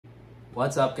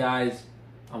What's up, guys?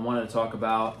 I wanted to talk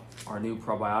about our new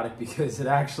probiotic because it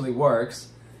actually works.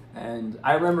 And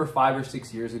I remember 5 or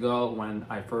 6 years ago when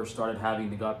I first started having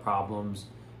the gut problems,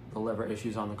 the liver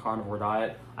issues on the carnivore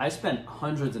diet, I spent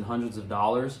hundreds and hundreds of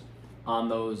dollars on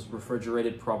those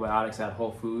refrigerated probiotics at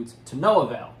Whole Foods to no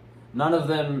avail. None of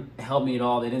them helped me at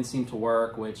all. They didn't seem to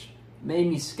work, which made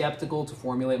me skeptical to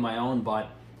formulate my own, but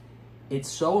it's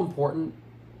so important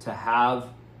to have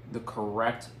the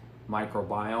correct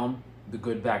microbiome, the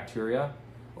good bacteria.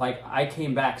 Like, I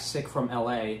came back sick from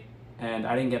LA and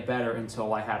I didn't get better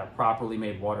until I had a properly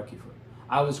made water kefir.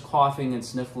 I was coughing and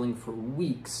sniffling for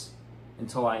weeks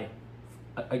until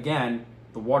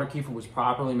the water kefir was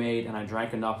properly made and I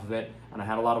drank enough of it, and I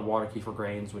had a lot of water kefir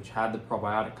grains which had the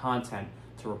probiotic content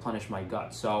to replenish my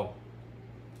gut. So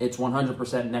it's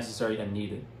 100% necessary and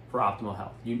needed for optimal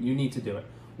health. You need to do it.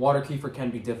 Water kefir can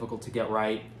be difficult to get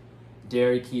right.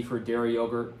 Dairy kefir, dairy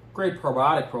yogurt, great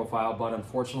probiotic profile, but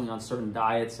unfortunately on certain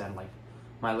diets and like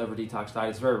my liver detox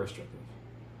diet, it's very restrictive.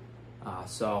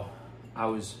 So I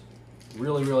was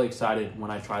really excited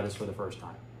when I tried this for the first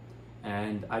time.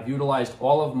 And I've utilized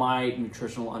all of my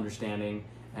nutritional understanding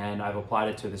and I've applied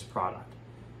it to this product.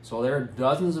 So there are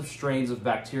dozens of strains of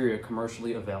bacteria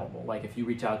commercially available. Like, if you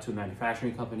reach out to a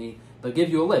manufacturing company, they'll give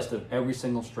you a list of every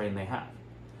single strain they have.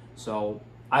 So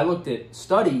I looked at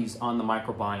studies on the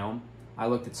microbiome. I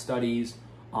looked at studies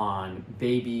on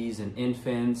babies and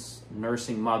infants,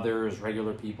 nursing mothers,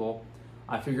 regular people.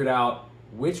 I figured out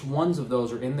which ones of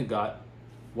those are in the gut,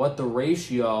 what the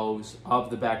ratios of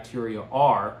the bacteria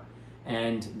are,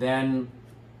 and then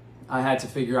I had to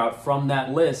figure out from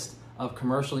that list of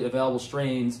commercially available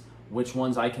strains which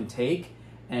ones I can take,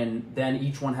 and then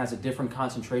each one has a different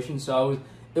concentration. So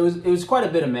it was quite a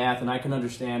bit of math, and I can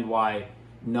understand why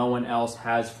no one else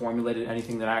has formulated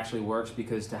anything that actually works,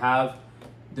 because to have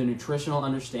the nutritional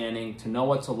understanding, to know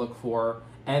what to look for,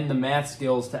 and the math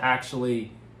skills to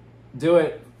actually do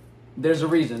it, there's a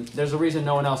reason. There's a reason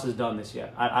no one else has done this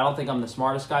yet. I don't think I'm the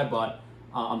smartest guy, but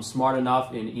I'm smart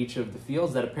enough in each of the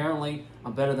fields that apparently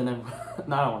I'm better than everyone.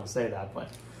 No, I don't want to say that, but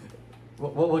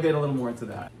we'll get a little more into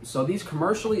that. So these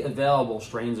commercially available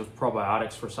strains of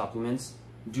probiotics for supplements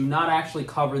do not actually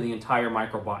cover the entire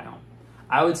microbiome.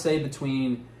 I would say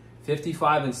between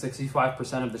 55 and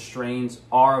 65% of the strains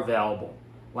are available.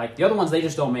 Like the other ones, they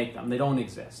just don't make them. They don't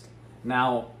exist.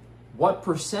 Now, what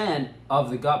percent of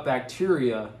the gut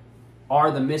bacteria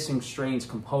are the missing strains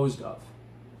composed of?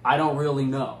 I don't really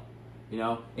know. You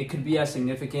know, it could be as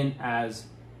significant as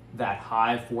that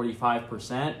high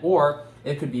 45%, or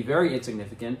it could be very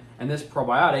insignificant, and this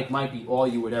probiotic might be all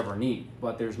you would ever need,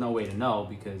 but there's no way to know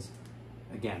because,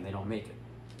 again, they don't make it.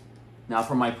 Now,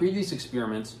 from my previous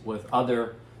experiments with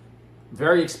other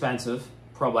very expensive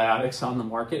probiotics on the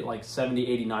market, like $70,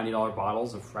 $80, $90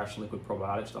 bottles of fresh liquid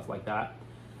probiotics, stuff like that,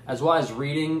 as well as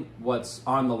reading what's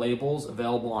on the labels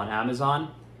available on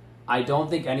Amazon, I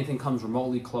don't think anything comes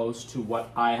remotely close to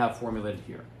what I have formulated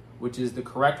here, which is the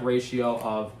correct ratio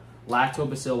of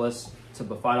lactobacillus to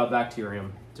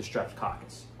bifidobacterium to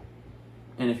streptococcus.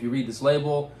 And if you read this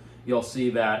label, you'll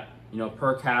see that, you know,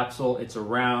 per capsule, it's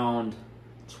around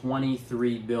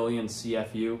 23 billion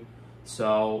CFU.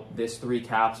 So this 3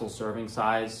 capsule serving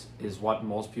size is what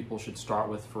most people should start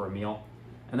with for a meal.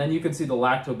 And then you can see the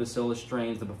lactobacillus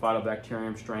strains, the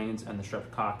bifidobacterium strains, and the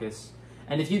streptococcus.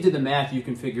 And if you did the math, you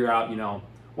can figure out, you know,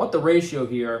 what the ratio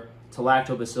here to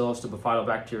lactobacillus to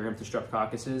bifidobacterium to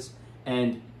streptococcus is,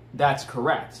 and that's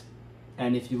correct.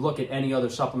 And if you look at any other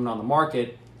supplement on the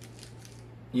market,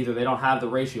 either they don't have the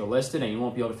ratio listed and you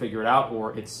won't be able to figure it out,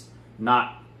 or it's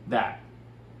not that.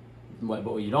 But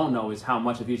what you don't know is how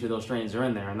much of each of those strains are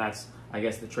in there, and that's, I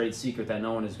guess, the trade secret that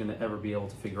no one is going to ever be able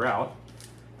to figure out,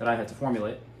 that I had to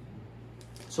formulate.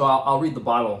 So I'll read the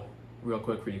bottle real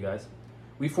quick for you guys.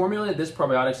 We formulated this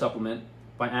probiotic supplement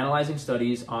by analyzing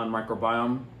studies on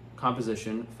microbiome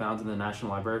composition found in the National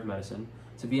Library of Medicine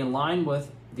to be in line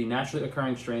with the naturally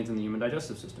occurring strains in the human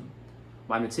digestive system.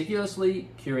 By meticulously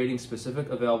curating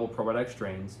specific available probiotic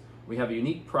strains, we have a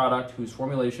unique product whose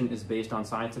formulation is based on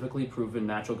scientifically proven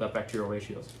natural gut bacterial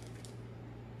ratios.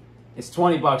 It's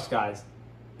 20 bucks, guys.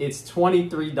 It's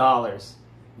 $23.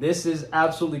 This is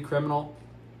absolutely criminal.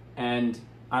 And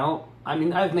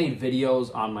I've made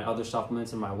videos on my other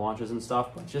supplements and my launches and stuff,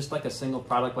 but just like a single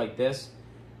product like this,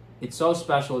 it's so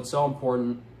special, it's so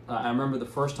important. I remember the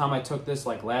first time I took this,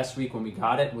 like last week when we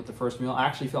got it with the first meal, I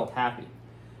actually felt happy.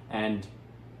 And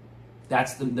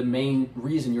that's the main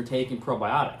reason you're taking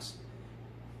probiotics.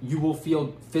 You will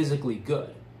feel physically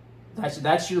good.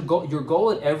 That's your goal. Your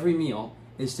goal at every meal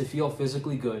is to feel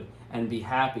physically good and be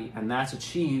happy, and that's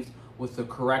achieved with the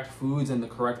correct foods and the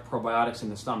correct probiotics in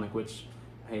the stomach, which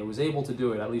hey, I was able to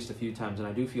do it at least a few times, and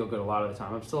I do feel good a lot of the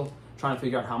time. I'm still trying to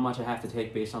figure out how much I have to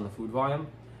take based on the food volume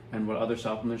and what other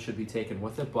supplements should be taken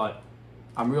with it, but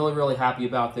I'm really, really happy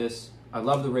about this. I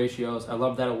love the ratios. I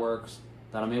love that it works,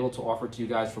 that I'm able to offer it to you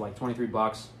guys for like 23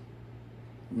 bucks.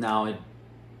 Now,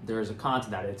 there is a con to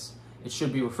that. It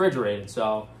should be refrigerated,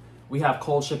 so we have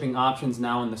cold shipping options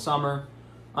now in the summer.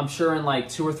 I'm sure in like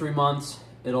 2 or 3 months,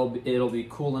 it'll be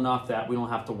cool enough that we don't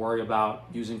have to worry about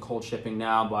using cold shipping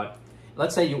now. But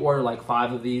let's say you order like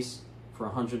 5 of these for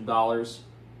 $100,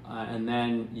 and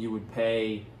then you would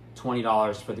pay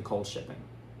 $20 for the cold shipping.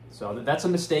 So that's a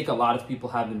mistake a lot of people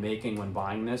have been making when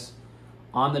buying this.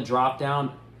 On the drop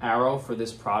down arrow for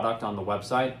this product on the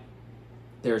website,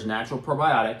 there's natural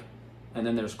probiotic, and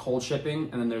then there's cold shipping,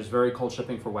 and then there's very cold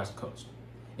shipping for West Coast.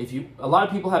 A lot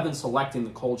of people have been selecting the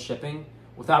cold shipping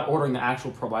without ordering the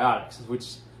actual probiotics,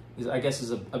 which I guess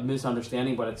is a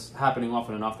misunderstanding, but it's happening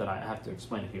often enough that I have to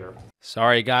explain it here.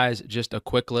 Sorry guys, just a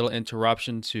quick little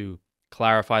interruption to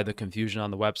clarify the confusion on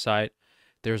the website.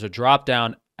 There's a drop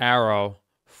down arrow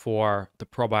for the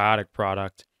probiotic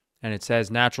product, and it says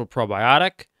natural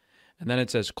probiotic, and then it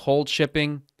says cold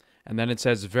shipping, and then it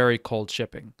says very cold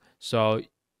shipping. So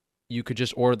you could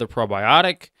just order the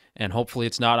probiotic, and hopefully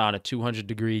it's not on a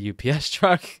 200-degree UPS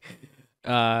truck,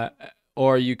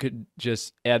 or you could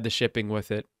just add the shipping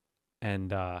with it,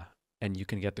 and you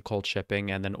can get the cold shipping,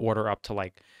 and then order up to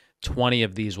like 20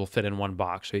 of these will fit in one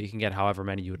box, so you can get however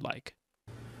many you would like.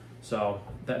 So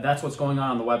that's what's going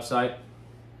on the website,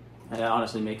 and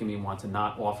honestly making me want to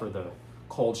not offer the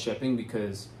cold shipping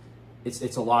because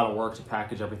it's a lot of work to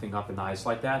package everything up in ice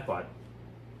like that, but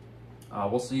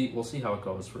we'll see how it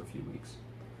goes for a few weeks.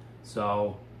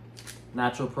 So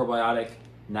natural probiotic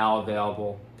now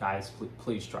available, guys.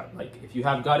 Please try it. Like if you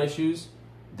have gut issues,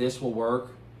 this will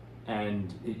work,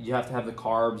 and you have to have the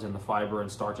carbs and the fiber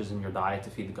and starches in your diet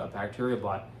to feed the gut bacteria,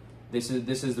 but this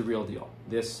is the real deal.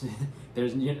 There's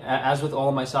as with all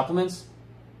of my supplements,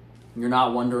 you're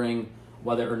not wondering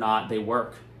whether or not they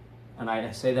work. And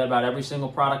I say that about every single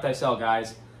product I sell,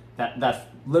 guys. That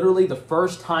literally the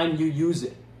first time you use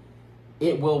it,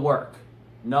 it will work.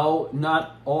 No,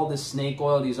 not all this snake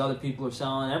oil these other people are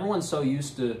selling. Everyone's so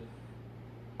used to,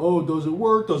 oh, does it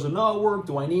work? Does it not work?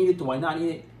 Do I need it? Do I not need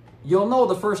it? You'll know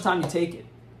the first time you take it.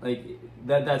 Like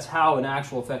that's how an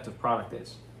actual effective product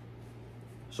is.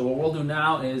 So what we'll do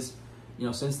now is,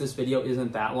 since this video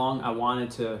isn't that long, I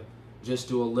wanted to just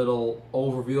do a little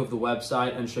overview of the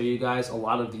website and show you guys a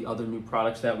lot of the other new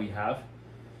products that we have.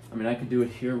 I mean, I could do it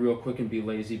here real quick and be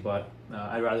lazy, but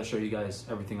I'd rather show you guys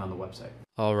everything on the website.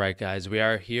 All right, guys, we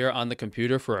are here on the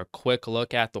computer for a quick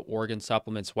look at the Organ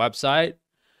Supplements website,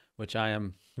 which I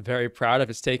am very proud of.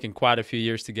 It's taken quite a few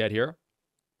years to get here.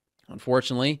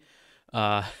 Unfortunately,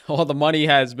 all the money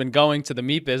has been going to the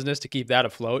meat business to keep that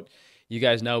afloat. You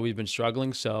guys know we've been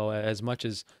struggling, so as much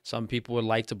as some people would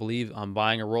like to believe I'm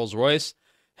buying a Rolls Royce,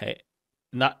 hey,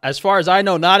 not as far as I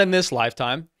know, not in this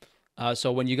lifetime.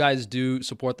 So when you guys do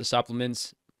support the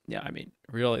supplements, yeah, I mean,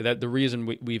 really, the reason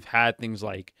we've had things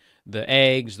like the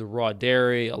eggs, the raw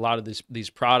dairy, a lot of these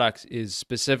products is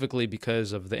specifically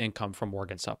because of the income from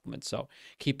organ supplements. So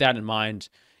keep that in mind.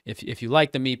 If you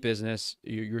like the meat business,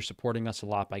 you're supporting us a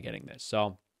lot by getting this.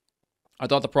 So I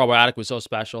thought the probiotic was so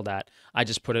special that I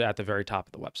just put it at the very top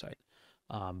of the website.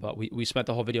 But we spent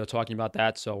the whole video talking about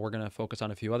that, so we're going to focus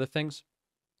on a few other things.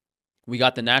 We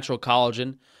got the natural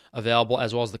collagen available,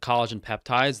 as well as the collagen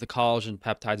peptides. The collagen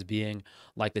peptides being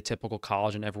like the typical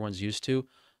collagen everyone's used to.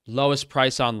 Lowest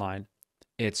price online.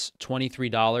 It's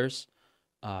 $23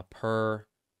 per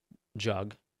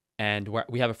jug, and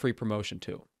we have a free promotion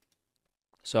too.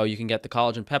 So you can get the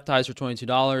collagen peptides for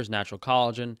 $22, natural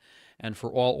collagen, and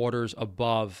for all orders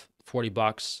above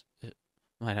 $40, I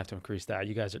might have to increase that.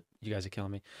 You guys are killing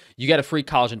me. You get a free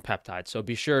collagen peptide. So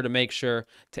be sure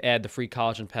to add the free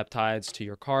collagen peptides to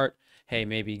your cart. Hey,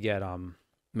 maybe get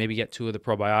 2 of the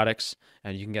probiotics,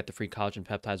 and you can get the free collagen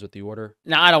peptides with the order.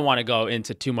 Now, I don't want to go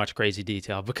into too much crazy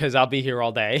detail because I'll be here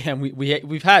all day, and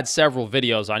we've had several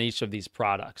videos on each of these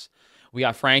products. We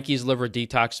got Frankie's Liver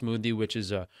Detox Smoothie, which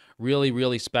is a really,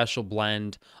 really special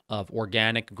blend of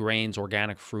organic grains,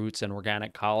 organic fruits, and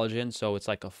organic collagen. So it's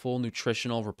like a full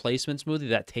nutritional replacement smoothie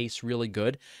that tastes really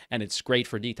good, and it's great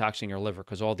for detoxing your liver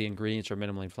because all the ingredients are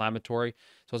minimally inflammatory.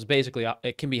 So it's basically,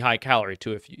 it can be high calorie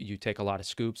too if you take a lot of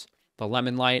scoops. The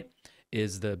Lemonlyte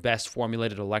is the best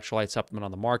formulated electrolyte supplement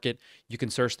on the market. You can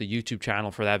search the YouTube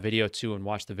channel for that video too and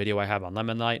watch the video I have on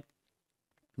Lemonlyte.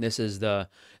 This is the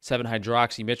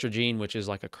 7-hydroxymitragine, which is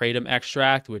like a kratom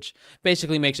extract, which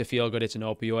basically makes you feel good. It's an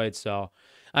opioid. So,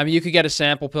 I mean, you could get a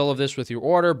sample pill of this with your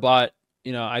order, but,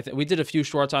 we did a few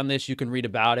shorts on this. You can read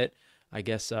about it. I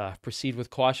guess proceed with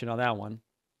caution on that one.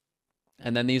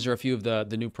 And then these are a few of the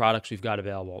new products we've got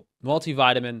available.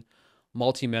 Multivitamin,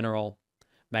 multi-mineral,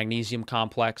 magnesium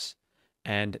complex,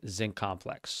 and zinc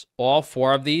complex. All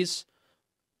 4 of these,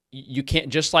 you can't,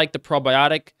 just like the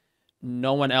probiotic,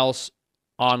 no one else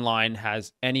online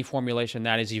has any formulation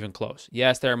that is even close.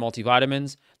 Yes, there are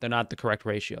multivitamins. They're not the correct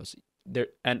ratios. There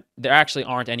actually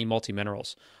aren't any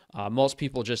multi-minerals. Most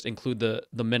people just include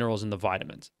the minerals in the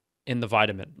vitamins, in the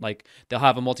vitamin. Like they'll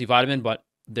have a multivitamin, but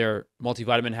their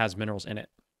multivitamin has minerals in it.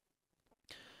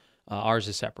 Ours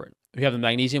is separate. We have the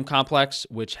magnesium complex,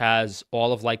 which has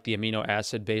all of like the amino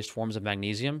acid based forms of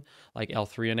magnesium, like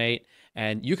L-threonate.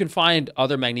 And you can find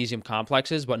other magnesium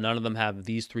complexes, but none of them have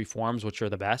these 3 forms, which are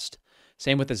the best.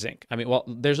 Same with the zinc. I mean, well,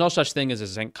 there's no such thing as a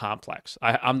zinc complex.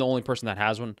 I'm the only person that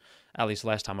has one, at least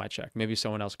last time I checked. Maybe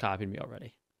someone else copied me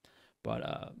already.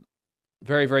 But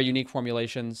very, very unique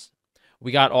formulations.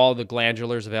 We got all the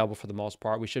glandulars available for the most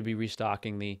part. We should be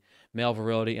restocking the male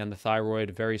virility and the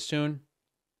thyroid very soon.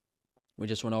 We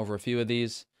just went over a few of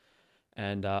these.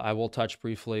 And I will touch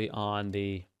briefly on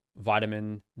the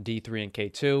vitamin D3 and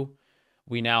K2.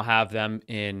 We now have them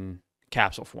in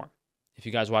capsule form. If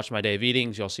you guys watch my day of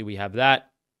eatings, you'll see we have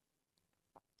that.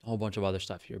 A whole bunch of other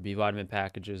stuff here. B vitamin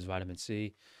packages, vitamin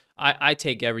C. I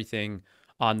take everything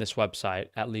on this website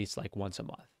at least like once a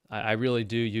month. I really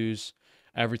do use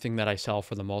everything that I sell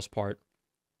for the most part.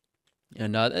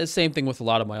 And the same thing with a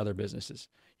lot of my other businesses.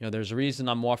 You know, there's a reason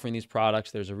I'm offering these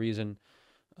products. There's a reason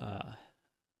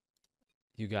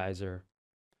you guys are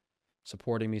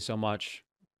supporting me so much.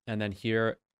 And then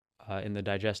here in the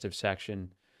digestive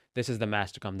section, this is the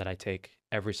Mastic Gum that I take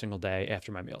every single day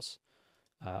after my meals.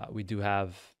 We do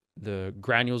have the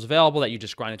granules available that you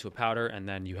just grind into a powder and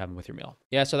then you have them with your meal.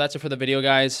 Yeah, so that's it for the video,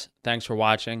 guys. Thanks for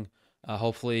watching.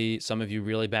 Hopefully some of you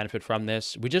really benefit from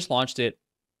this. We just launched it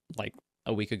like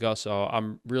a week ago, so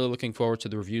I'm really looking forward to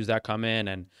the reviews that come in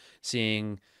and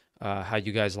seeing how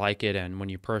you guys like it, and when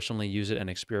you personally use it and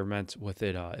experiment with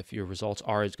it, if your results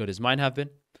are as good as mine have been.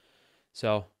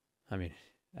 So, I mean,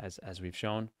 as we've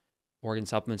shown,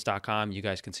 organsupplements.com, you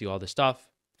guys can see all this stuff.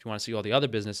 If you want to see all the other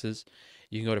businesses,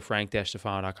 you can go to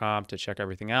frank-stefano.com to check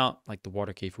everything out. Like the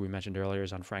water kefir we mentioned earlier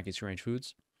is on Frankie's Free Range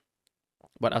Foods.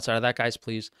 But outside of that, guys,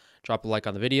 please drop a like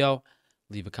on the video,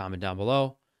 leave a comment down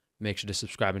below, make sure to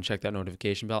subscribe and check that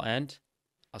notification bell, and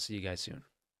I'll see you guys soon.